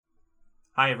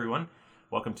Hi, everyone.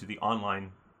 Welcome to the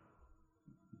online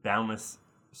Boundless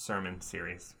Sermon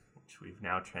series, which we've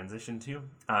now transitioned to.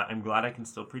 I'm glad I can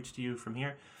still preach to you from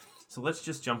here. So let's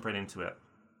just jump right into it.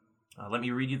 Let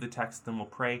me read you the text, then we'll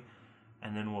pray,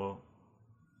 and then we'll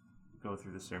go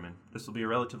through the sermon. This will be a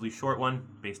relatively short one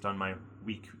based on my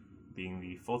week being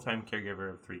the full-time caregiver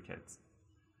of 3 kids.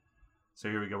 So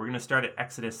here we go. We're going to start at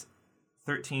Exodus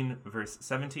 13, verse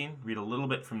 17. Read a little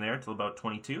bit from there till about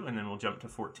 22, and then we'll jump to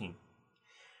 14.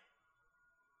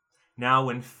 Now,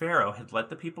 when Pharaoh had let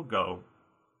the people go,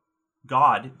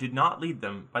 God did not lead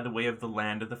them by the way of the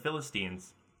land of the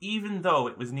Philistines, even though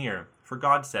it was near. For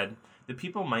God said, the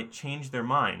people might change their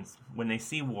minds when they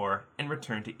see war and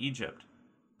return to Egypt.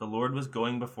 The Lord was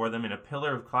going before them in a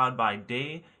pillar of cloud by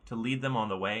day to lead them on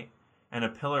the way, and a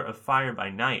pillar of fire by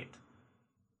night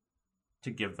to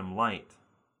give them light,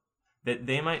 that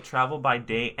they might travel by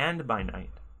day and by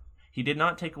night. He did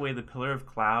not take away the pillar of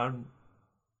cloud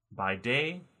by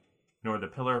day, nor the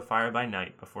pillar of fire by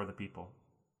night before the people.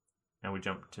 Now we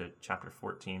jump to chapter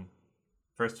 14.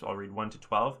 First, I'll read 1 to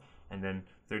 12, and then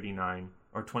 29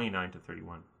 or 29 to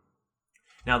 31.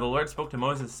 Now the Lord spoke to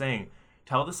Moses, saying,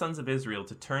 Tell the sons of Israel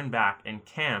to turn back and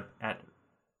camp at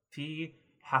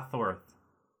Pi-hathoroth,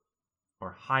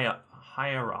 or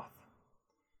Hiaroth,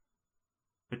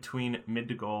 between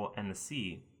Migdol and the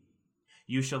sea.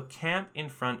 You shall camp in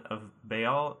front of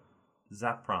Baal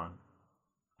Zapron,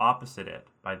 opposite it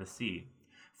by the sea.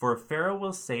 For Pharaoh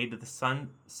will say of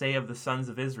the sons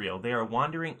of Israel, they are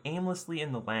wandering aimlessly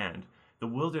in the land. The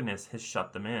wilderness has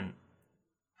shut them in.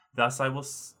 Thus I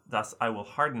will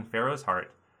harden Pharaoh's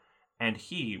heart, and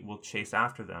he will chase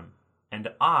after them. And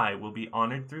I will be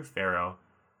honored through Pharaoh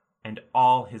and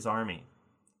all his army.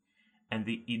 And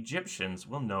the Egyptians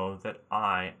will know that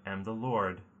I am the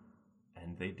Lord.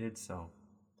 And they did so.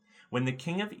 When the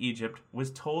king of Egypt was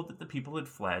told that the people had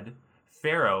fled,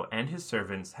 Pharaoh and his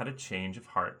servants had a change of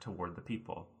heart toward the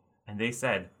people, and they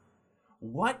said,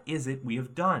 What is it we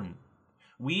have done?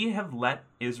 We have let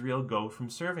Israel go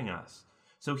from serving us.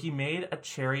 So he made a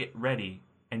chariot ready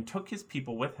and took his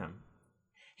people with him.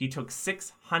 He took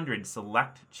 600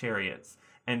 select chariots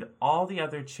and all the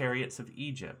other chariots of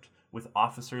Egypt, with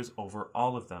officers over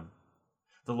all of them.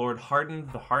 The Lord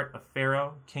hardened the heart of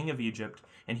Pharaoh, king of Egypt,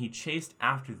 and he chased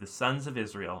after the sons of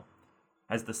Israel,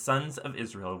 as the sons of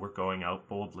Israel were going out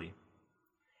boldly.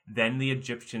 Then the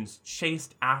Egyptians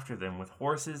chased after them with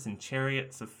horses and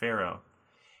chariots of Pharaoh,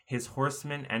 his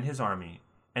horsemen and his army,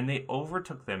 and they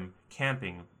overtook them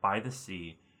camping by the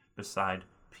sea beside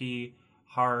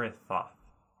Pi-hahiroth.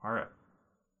 Hahiroth.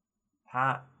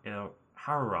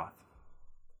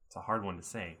 It's a hard one to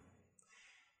say.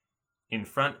 In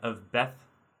front of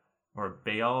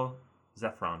Baal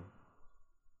Zephron.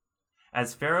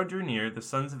 As Pharaoh drew near, the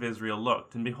sons of Israel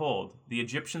looked, and behold, the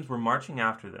Egyptians were marching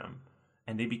after them,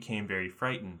 and they became very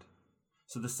frightened.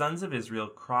 So the sons of Israel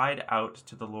cried out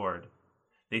to the Lord.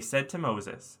 They said to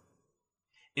Moses,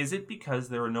 Is it because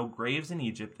there are no graves in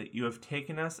Egypt that you have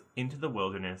taken us into the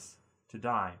wilderness to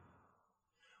die?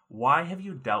 Why have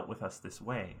you dealt with us this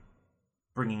way,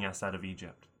 bringing us out of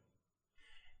Egypt?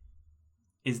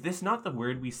 Is this not the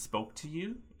word we spoke to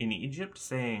you in Egypt,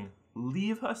 saying,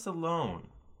 Leave us alone,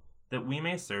 that we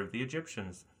may serve the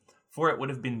Egyptians? For it would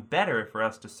have been better for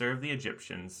us to serve the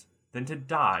Egyptians than to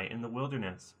die in the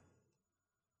wilderness.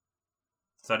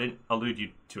 So I didn't allude you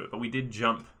to it, but we did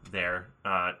jump there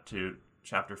to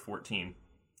chapter 14.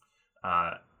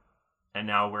 And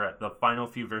now we're at the final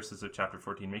few verses of chapter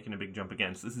 14, making a big jump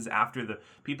again. So this is after the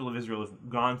people of Israel have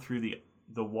gone through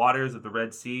the waters of the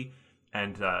Red Sea,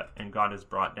 and God has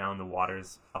brought down the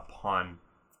waters upon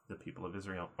the people of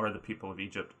Israel, or the people of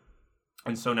Egypt.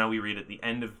 And so now we read at the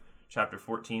end of chapter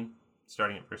 14,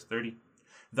 starting at verse 30.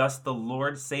 Thus the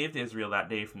Lord saved Israel that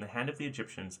day from the hand of the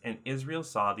Egyptians, and Israel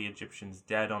saw the Egyptians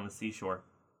dead on the seashore.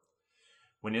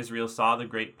 When Israel saw the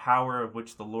great power of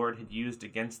which the Lord had used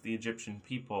against the Egyptian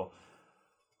people,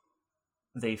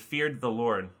 they feared the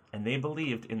Lord, and they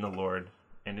believed in the Lord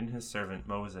and in his servant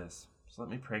Moses. So let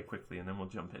me pray quickly, and then we'll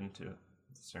jump into the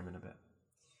sermon a bit.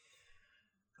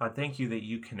 God, thank you that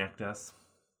you connect us,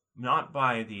 not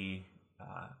by the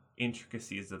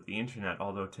intricacies of the internet,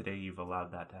 although today you've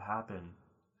allowed that to happen,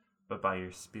 but by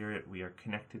your Spirit we are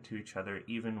connected to each other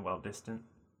even while distant.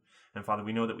 And Father,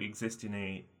 we know that we exist in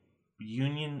a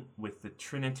union with the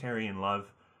Trinitarian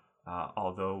love,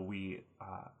 although we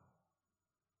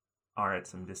are at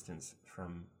some distance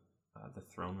from the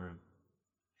throne room.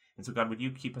 And so God, would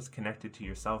you keep us connected to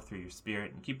yourself through your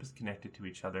Spirit, and keep us connected to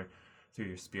each other through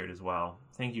your Spirit as well.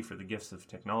 Thank you for the gifts of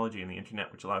technology and the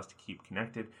internet, which allow us to keep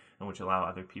connected, and which allow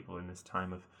other people in this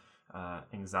time of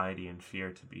anxiety and fear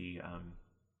to be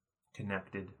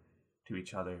connected to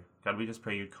each other. God, we just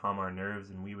pray you'd calm our nerves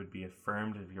and we would be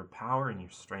affirmed of your power and your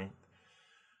strength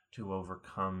to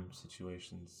overcome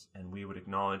situations, and we would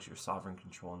acknowledge your sovereign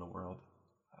control in the world,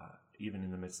 even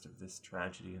in the midst of this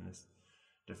tragedy and this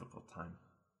difficult time.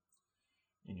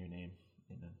 In your name,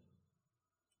 amen.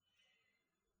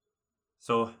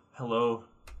 So, hello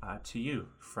to you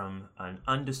from an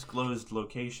undisclosed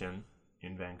location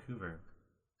in Vancouver.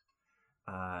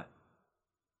 I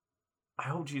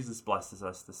hope Jesus blesses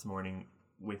us this morning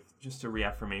with just a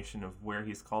reaffirmation of where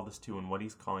he's called us to and what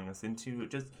he's calling us into,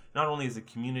 just not only as a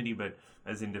community, but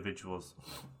as individuals.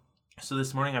 So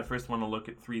this morning, I first want to look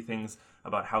at three things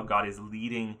about how God is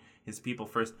leading his people.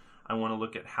 First, I want to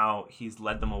look at how he's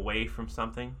led them away from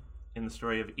something in the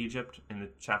story of Egypt, in the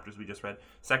chapters we just read.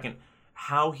 Second,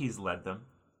 how he's led them,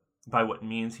 by what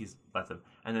means he's led them.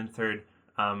 And then third,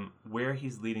 where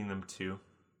he's leading them to.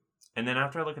 And then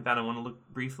after I look at that, I want to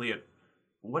look briefly at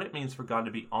what it means for God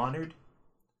to be honored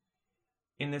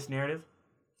in this narrative.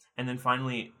 And then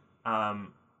finally,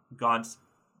 God's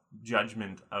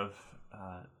judgment of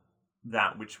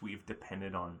that which we've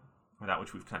depended on, or that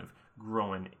which we've kind of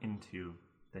grown into,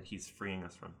 that he's freeing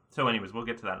us from. So anyways, we'll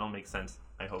get to that. It'll make sense,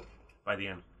 I hope, by the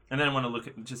end. And then I want to look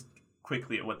at just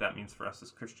quickly at what that means for us as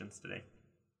Christians today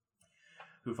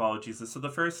who follow Jesus. So the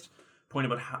first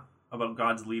point about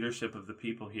God's leadership of the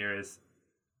people here is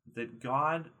that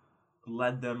God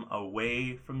led them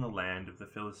away from the land of the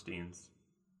Philistines.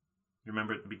 You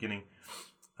remember at the beginning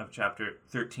of chapter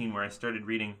 13 where I started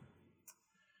reading,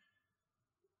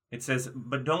 it says,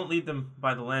 "But don't lead them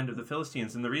by the land of the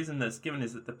Philistines." And the reason that's given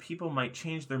is that the people might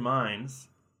change their minds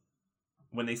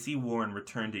when they see war and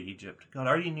return to Egypt. God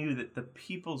already knew that the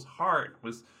people's heart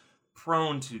was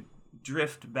prone to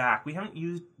drift back. We haven't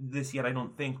used this yet, I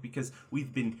don't think, because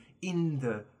we've been in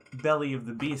the belly of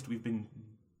the beast. We've been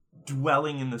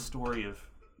dwelling in the story of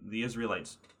the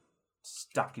Israelites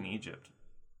stuck in Egypt.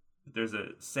 But there's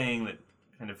a saying that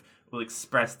kind of will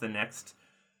express the next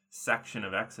section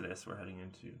of Exodus we're heading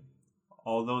into.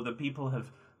 Although the people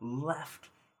have left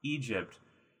Egypt,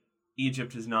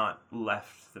 Egypt has not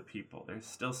left the people. There's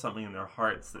still something in their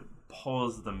hearts that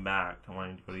pulls them back to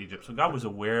wanting to go to Egypt. So God was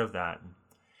aware of that.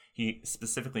 He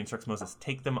specifically instructs Moses,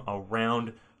 take them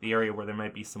around the area where there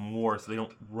might be some war so they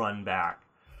don't run back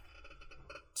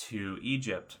to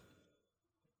Egypt.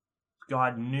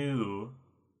 God knew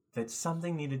that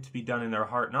something needed to be done in their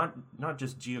heart, not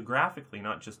just geographically,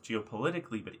 not just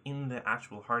geopolitically, but in the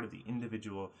actual heart of the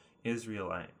individual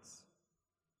Israelites.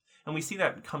 And we see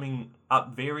that coming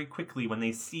up very quickly when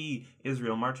they see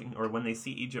Israel marching, or when they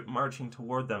see Egypt marching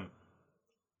toward them.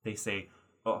 They say,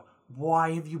 "Oh,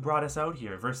 why have you brought us out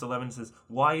here?" Verse 11 says,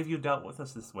 "Why have you dealt with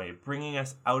us this way, bringing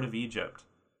us out of Egypt?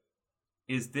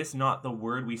 Is this not the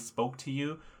word we spoke to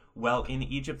you while in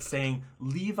Egypt, saying,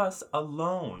 'Leave us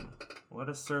alone. Let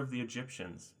us serve the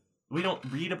Egyptians'?" We don't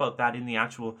read about that in the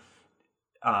actual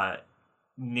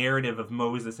narrative of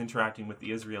Moses interacting with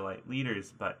the Israelite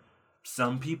leaders, but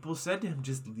some people said to him,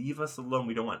 "Just leave us alone.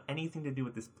 We don't want anything to do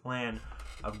with this plan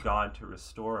of God to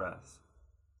restore us."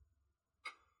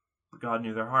 But God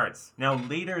knew their hearts. Now,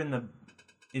 later in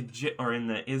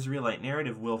the Israelite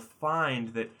narrative, we'll find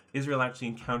that Israel actually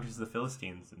encounters the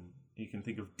Philistines, and you can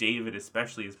think of David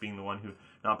especially as being the one who,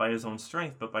 not by his own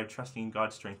strength, but by trusting in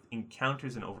God's strength,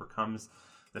 encounters and overcomes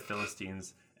the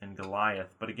Philistines and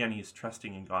Goliath. But again, he's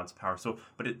trusting in God's power.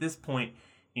 But at this point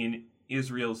in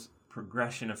Israel's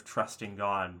progression of trusting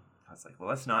God, God's like, well,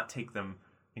 let's not take them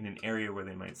in an area where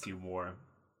they might see war,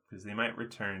 because they might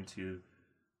return to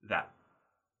that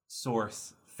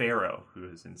source, Pharaoh, who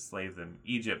has enslaved them,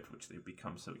 Egypt, which they've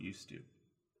become so used to.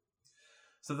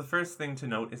 So the first thing to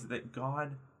note is that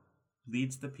God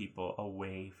leads the people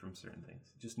away from certain things.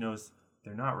 He just knows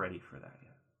they're not ready for that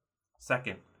yet.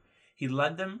 Second, he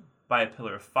led them by a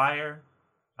pillar of fire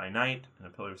by night and a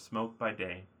pillar of smoke by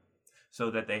day,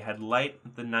 so that they had light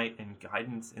at the night and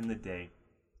guidance in the day.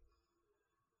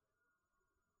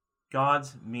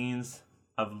 God's means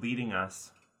of leading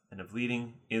us and of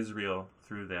leading Israel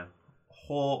through the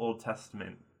whole Old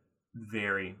Testament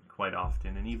vary quite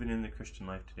often, and even in the Christian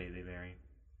life today they vary.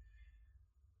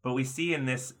 But we see in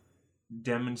this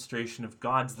demonstration of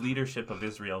God's leadership of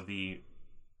Israel the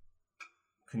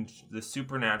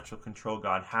supernatural control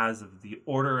God has of the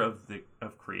order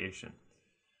of creation.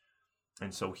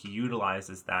 And so he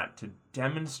utilizes that to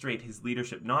demonstrate his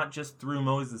leadership, not just through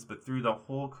Moses, but through the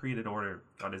whole created order.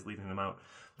 God is leading them out.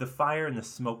 The fire and the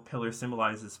smoke pillar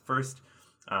symbolizes first,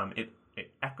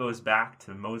 it echoes back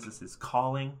to Moses'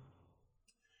 calling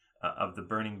of the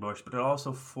burning bush, but it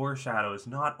also foreshadows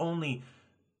not only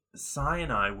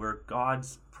Sinai, where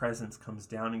God's presence comes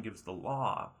down and gives the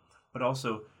law, but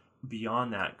also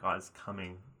beyond that, God's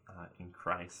coming in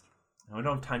Christ. And we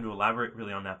don't have time to elaborate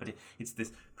really on that, but it's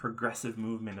this progressive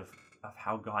movement of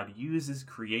how God uses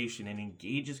creation and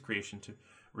engages creation to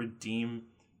redeem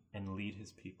and lead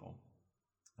his people.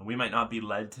 And we might not be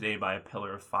led today by a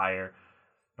pillar of fire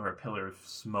or a pillar of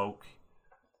smoke.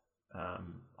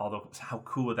 Although, how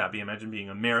cool would that be? Imagine being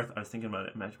a marathon. I was thinking about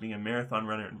it. Imagine being a marathon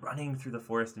runner and running through the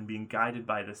forest and being guided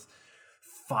by this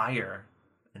fire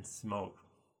and smoke.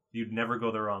 You'd never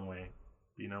go the wrong way.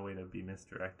 Be no way to be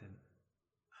misdirected.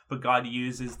 But God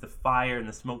uses the fire and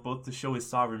the smoke both to show his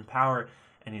sovereign power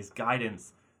and his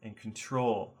guidance and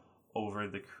control over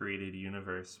the created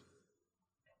universe,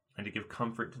 and to give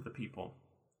comfort to the people.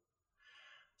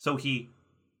 So he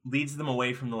leads them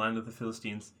away from the land of the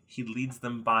Philistines. He leads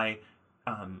them by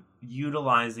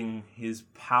utilizing his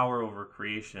power over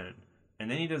creation. And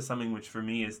then he does something which for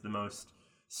me is the most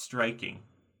striking.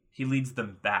 He leads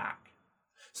them back.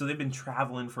 So they've been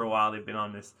traveling for a while. They've been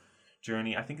on this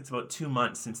journey. I think it's about 2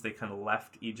 months since they kind of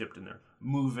left Egypt, and they're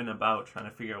moving about trying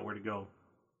to figure out where to go.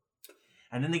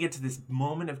 And then they get to this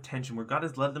moment of tension where God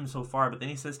has led them so far, but then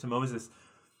he says to Moses,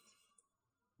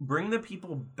 bring the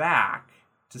people back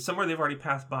to somewhere they've already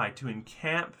passed by, to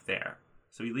encamp there.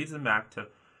 So he leads them back to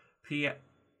Pi-hahiroth,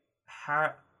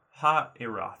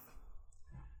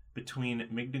 between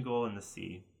Migdol and the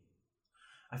sea.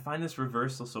 I find this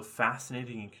reversal so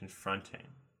fascinating and confronting.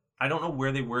 I don't know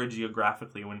where they were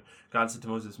geographically when God said to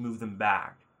Moses, move them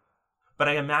back. But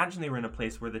I imagine they were in a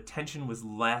place where the tension was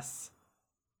less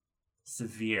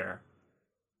severe,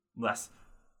 less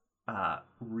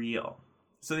real.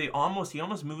 So he almost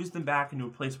moves them back into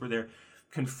a place where they're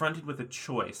confronted with a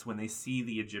choice when they see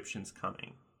the Egyptians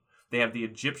coming. They have the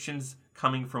Egyptians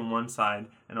coming from one side,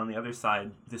 and on the other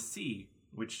side, the sea,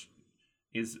 which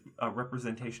is a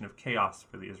representation of chaos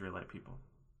for the Israelite people.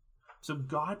 So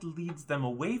God leads them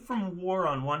away from war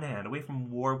on one hand, away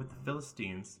from war with the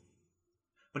Philistines,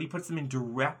 but he puts them in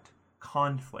direct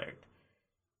conflict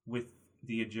with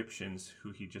the Egyptians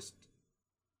who he just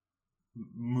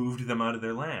moved them out of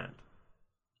their land.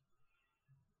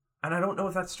 And I don't know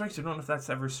if that strikes you. I don't know if that's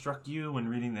ever struck you when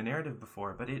reading the narrative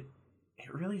before, but it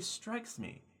really strikes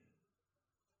me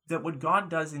that what God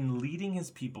does in leading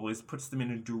his people is puts them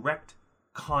in a direct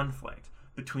conflict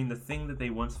between the thing that they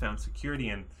once found security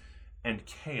in and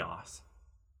chaos,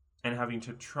 and having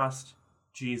to trust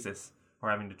Jesus,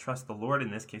 or having to trust the Lord in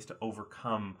this case, to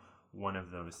overcome one of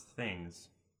those things.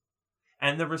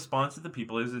 And the response of the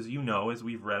people is, as you know, as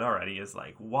we've read already, is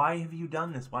like, why have you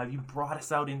done this? Why have you brought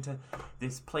us out into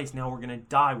this place? Now we're going to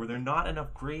die. Were there not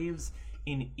enough graves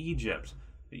in Egypt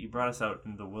that you brought us out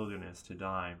in the wilderness to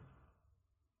die?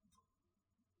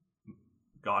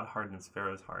 God hardens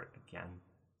Pharaoh's heart again.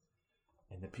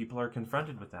 And the people are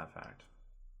confronted with that fact.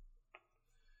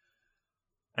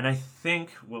 And I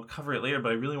think we'll cover it later,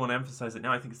 but I really want to emphasize it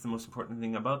now. I think it's the most important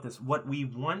thing about this. What we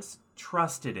once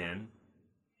trusted in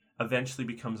eventually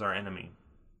becomes our enemy.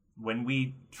 When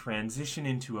we transition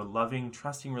into a loving,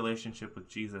 trusting relationship with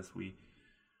Jesus, we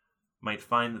might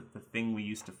find that the thing we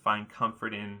used to find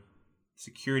comfort in,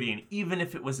 security in, even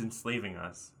if it was enslaving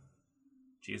us,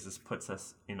 Jesus puts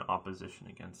us in opposition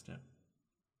against it.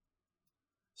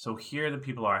 So here the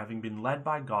people are, having been led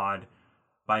by God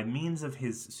by means of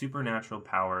his supernatural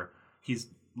power. He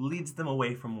leads them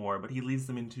away from war, but he leads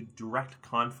them into direct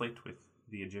conflict with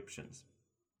the Egyptians,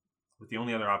 with the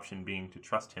only other option being to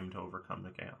trust him to overcome the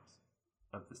chaos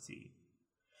of the sea.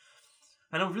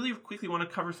 And I really quickly want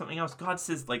to cover something else. God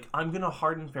says, I'm going to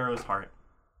harden Pharaoh's heart,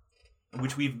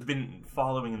 which we've been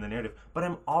following in the narrative, but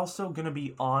I'm also going to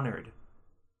be honored.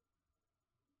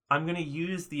 I'm going to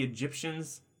use the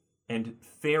Egyptians and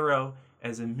Pharaoh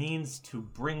as a means to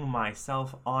bring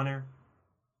myself honor.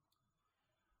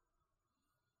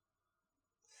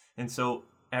 And so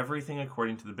everything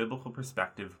according to the biblical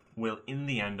perspective will in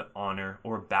the end honor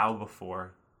or bow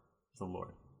before the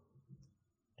Lord.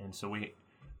 And so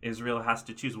Israel has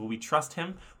to choose. Will we trust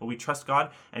him? Will we trust God?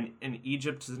 And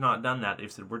Egypt has not done that.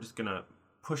 They've said, we're just going to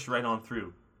push right on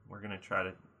through. We're going to try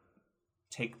to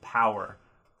take power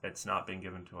that's not been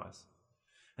given to us.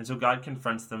 And so God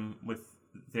confronts them with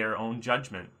their own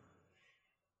judgment.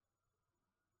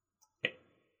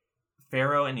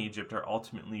 Pharaoh and Egypt are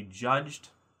ultimately judged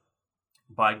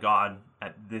by God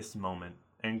at this moment.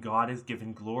 And God is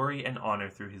given glory and honor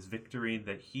through his victory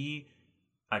that he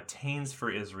attains for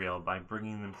Israel by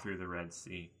bringing them through the Red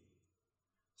Sea.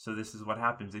 So this is what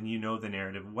happens, and you know the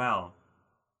narrative well.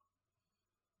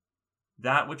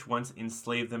 That which once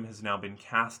enslaved them has now been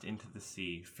cast into the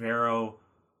sea. Pharaoh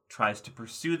tries to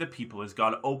pursue the people as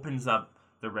God opens up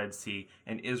the Red Sea,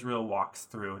 and Israel walks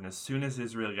through. And as soon as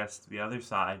Israel gets to the other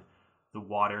side, the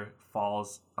water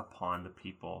falls upon the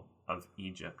people of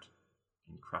Egypt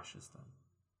and crushes them.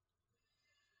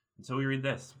 And so we read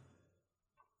this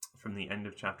from the end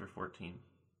of chapter 14.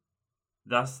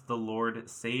 Thus the Lord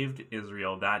saved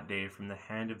Israel that day from the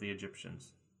hand of the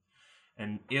Egyptians.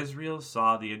 And Israel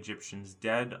saw the Egyptians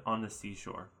dead on the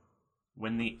seashore.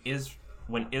 When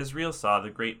Israel saw the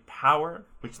great power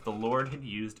which the Lord had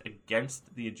used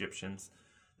against the Egyptians,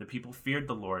 the people feared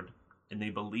the Lord, and they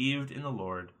believed in the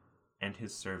Lord and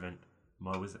his servant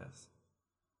Moses.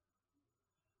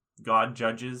 God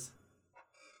judges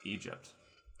Egypt.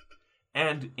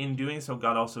 And in doing so,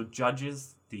 God also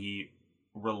judges the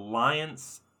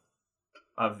reliance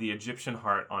of the Egyptian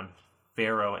heart on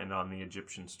Pharaoh and on the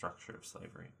Egyptian structure of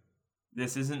slavery.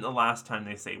 This isn't the last time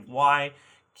they say, why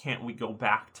can't we go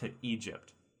back to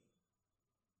Egypt?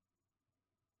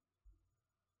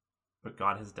 But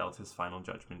God has dealt his final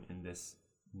judgment in this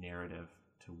narrative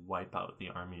to wipe out the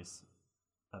armies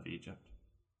of Egypt.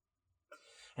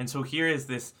 And so here is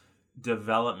this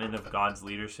development of God's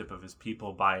leadership of his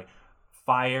people by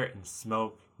fire and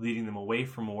smoke, leading them away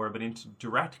from war, but into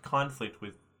direct conflict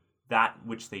with that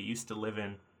which they used to live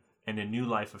in, and a new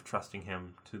life of trusting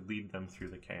him to lead them through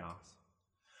the chaos.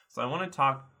 So I want to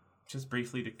talk just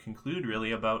briefly to conclude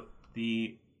really about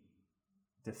the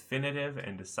definitive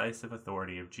and decisive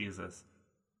authority of Jesus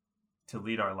to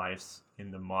lead our lives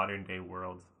in the modern day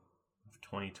world of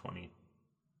 2020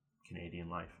 Canadian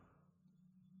life,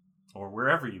 or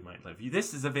wherever you might live.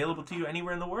 This is available to you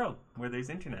anywhere in the world where there's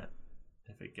internet,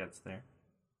 if it gets there.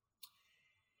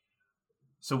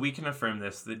 So we can affirm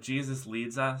this, that Jesus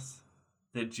leads us,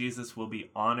 that Jesus will be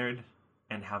honored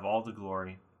and have all the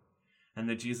glory, and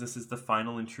that Jesus is the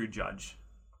final and true judge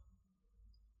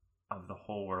of the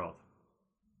whole world.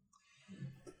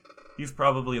 You've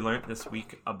probably learned this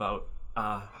week about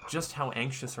just how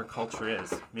anxious our culture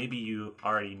is. Maybe you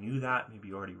already knew that. Maybe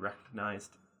you already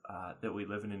recognized that we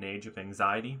live in an age of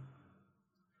anxiety.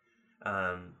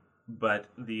 But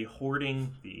the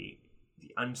hoarding, the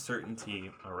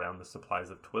uncertainty around the supplies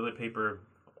of toilet paper,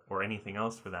 or anything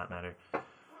else for that matter,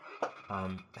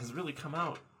 has really come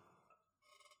out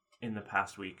in the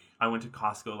past week. I went to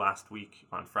Costco last week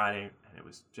on Friday, and it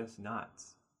was just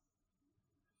nuts.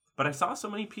 But I saw so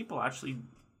many people actually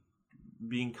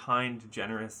being kind,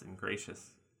 generous, and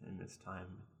gracious in this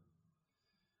time.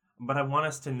 But I want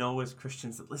us to know as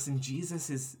Christians that, listen,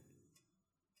 Jesus is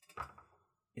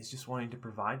just wanting to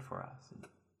provide for us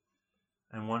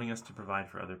and wanting us to provide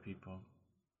for other people.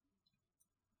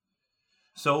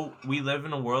 So we live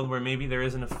in a world where maybe there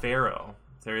isn't a Pharaoh.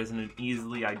 There isn't an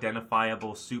easily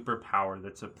identifiable superpower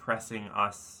that's oppressing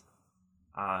us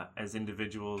as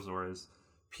individuals or as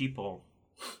people.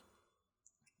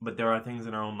 But there are things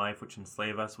in our own life which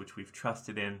enslave us, which we've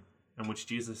trusted in, and which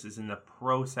Jesus is in the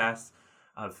process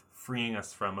of freeing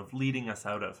us from, of leading us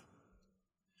out of.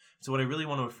 So what I really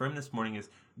want to affirm this morning is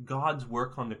God's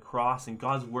work on the cross, and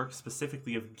God's work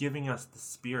specifically of giving us the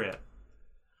Spirit,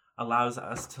 allows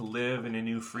us to live in a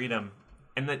new freedom.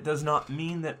 And that does not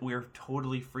mean that we're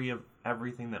totally free of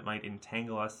everything that might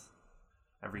entangle us,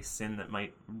 every sin that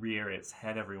might rear its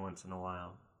head every once in a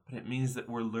while. But it means that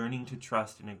we're learning to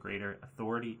trust in a greater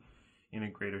authority, in a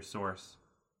greater source.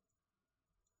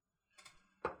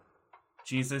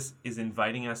 Jesus is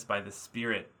inviting us by the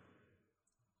Spirit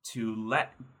to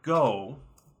let go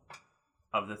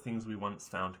of the things we once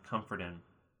found comfort in.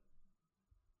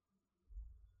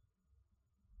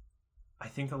 I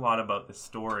think a lot about this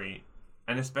story,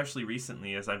 and especially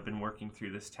recently as I've been working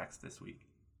through this text this week.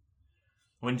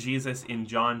 When Jesus in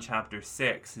John chapter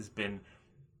 6 has been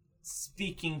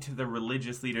speaking to the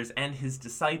religious leaders and his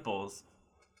disciples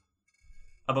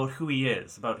about who he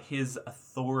is, about his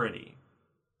authority.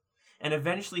 And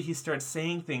eventually he starts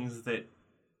saying things that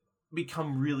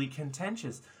become really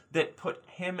contentious, that put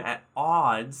him at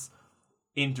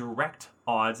in direct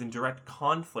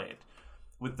conflict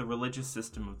with the religious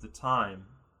system of the time.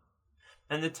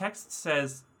 And the text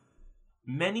says,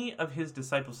 many of his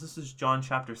disciples, this is John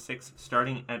chapter 6,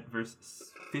 starting at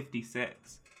verse 56,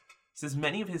 it says,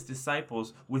 many of his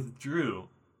disciples withdrew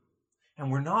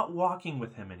and were not walking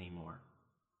with him anymore.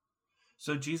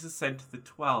 So Jesus said to the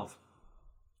 12,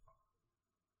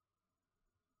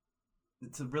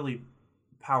 it's a really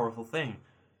powerful thing.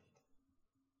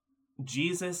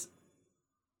 Jesus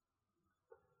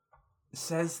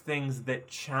says things that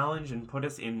challenge and put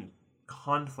us in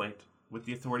conflict with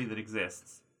the authority that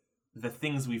exists, the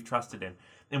things we've trusted in.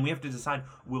 And we have to decide,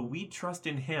 will we trust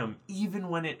in him even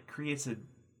when it creates a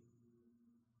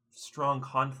strong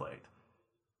conflict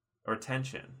or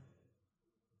tension?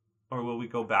 Or will we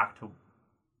go back to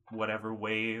whatever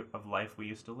way of life we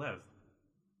used to live?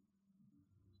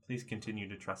 Please continue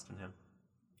to trust in him.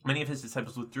 Many of his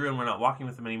disciples withdrew and were not walking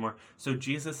with him anymore. So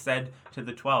Jesus said to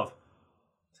the 12,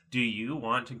 "Do you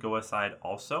want to go aside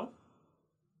also?"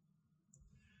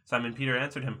 Simon Peter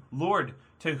answered him, "Lord,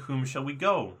 to whom shall we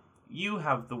go? You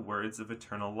have the words of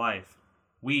eternal life.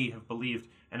 We have believed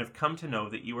and have come to know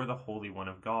that you are the Holy One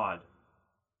of God."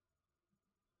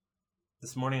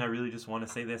 This morning, I really just want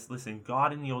to say this. Listen,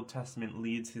 God in the Old Testament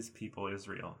leads his people,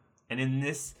 Israel. And in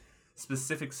this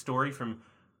specific story from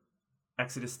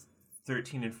Exodus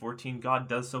 13 and 14, God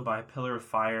does so by a pillar of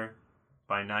fire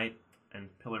by night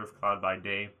and pillar of cloud by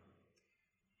day.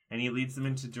 And he leads them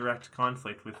into direct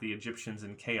conflict with the Egyptians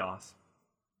in chaos.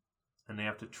 And they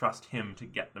have to trust him to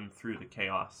get them through the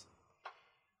chaos.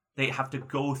 They have to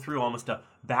go through almost a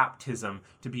baptism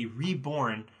to be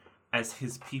reborn as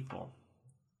his people.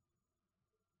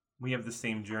 We have the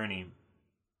same journey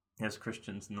as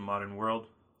Christians in the modern world,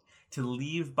 to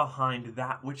leave behind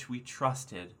that which we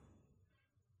trusted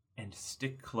and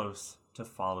stick close to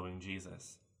following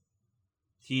Jesus.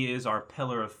 He is our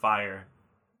pillar of fire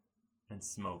and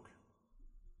smoke,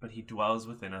 but he dwells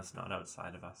within us, not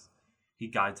outside of us. He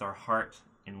guides our heart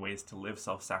in ways to live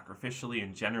self-sacrificially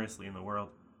and generously in the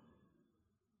world.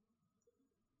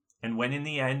 And when in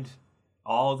the end,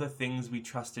 all the things we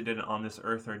trusted in on this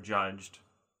earth are judged,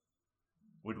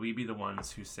 would we be the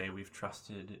ones who say we've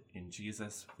trusted in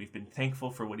Jesus? We've been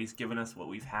thankful for what he's given us, what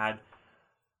we've had.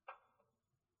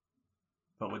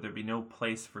 But would there be no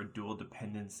place for dual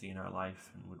dependency in our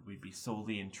life? And would we be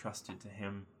solely entrusted to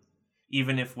him?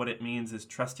 Even if what it means is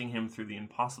trusting him through the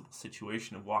impossible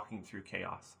situation of walking through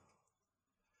chaos.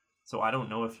 So I don't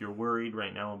know if you're worried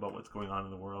right now about what's going on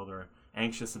in the world or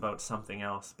anxious about something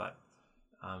else, but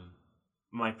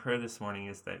my prayer this morning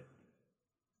is that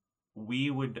we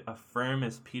would affirm,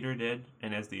 as Peter did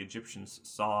and as the Egyptians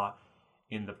saw,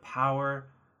 in the power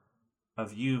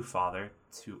of you, Father,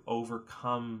 to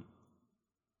overcome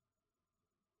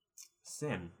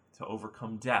sin, to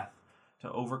overcome death,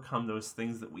 to overcome those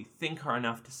things that we think are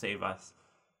enough to save us,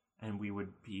 and we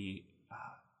would be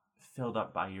filled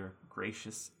up by your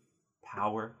gracious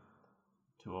power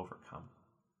to overcome.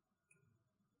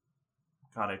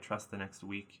 God, I trust the next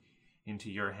week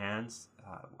into your hands.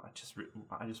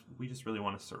 We just really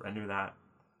want to surrender that.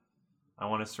 I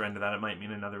want to surrender that. It might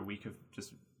mean another week of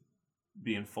just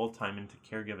being full-time into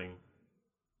caregiving.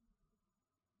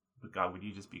 But God, would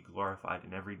you just be glorified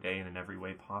in every day and in every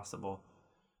way possible?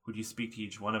 Would you speak to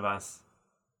each one of us?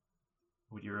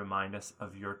 Would you remind us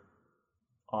of your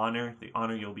honor, the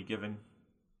honor you'll be given,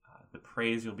 the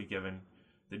praise you'll be given,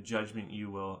 the judgment you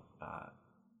will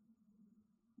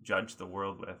judge the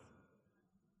world with,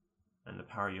 and the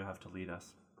power you have to lead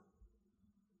us.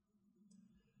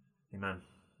 Amen.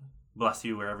 Bless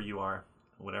you wherever you are,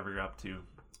 whatever you're up to.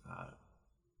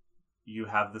 You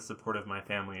have the support of my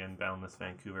family in Boundless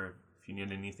Vancouver. If you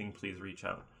need anything, please reach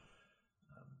out.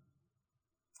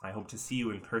 I hope to see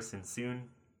you in person soon.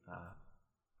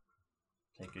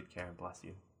 Take good care and bless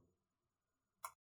you.